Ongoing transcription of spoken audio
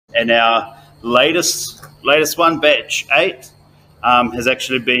And our latest one, batch 8, has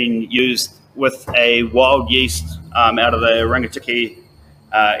actually been used with a wild yeast out of the Rangitikei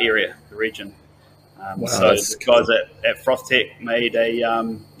area, the region. Wow, so the guys at FrothTech made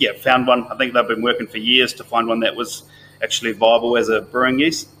found one. I think they've been working for years to find one that was actually viable as a brewing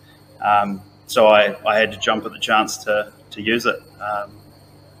yeast. So I had to jump at the chance to use it.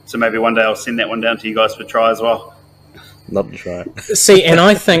 So maybe one day I'll send that one down to you guys for try as well. Love to try it. See, and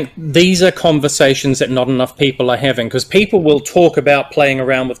I think these are conversations that not enough people are having, because people will talk about playing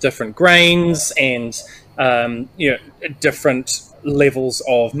around with different grains and different levels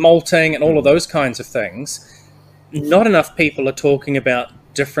of malting and all of those kinds of things. Not enough people are talking about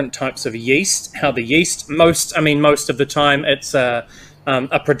different types of yeast, how the yeast, most of the time it's a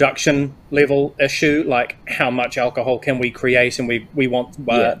production level issue, like how much alcohol can we create, and we want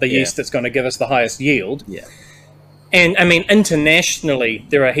the yeast that's going to give us the highest yield. Yeah. And I mean, internationally,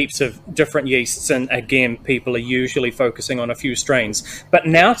 there are heaps of different yeasts, and again, people are usually focusing on a few strains. But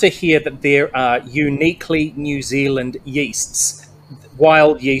now to hear that there are uniquely New Zealand yeasts,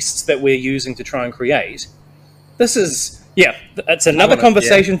 wild yeasts that we're using to try and create, this is, it's another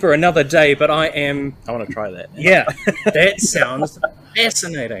conversation for another day, but I want to try that. Yeah, that sounds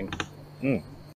fascinating.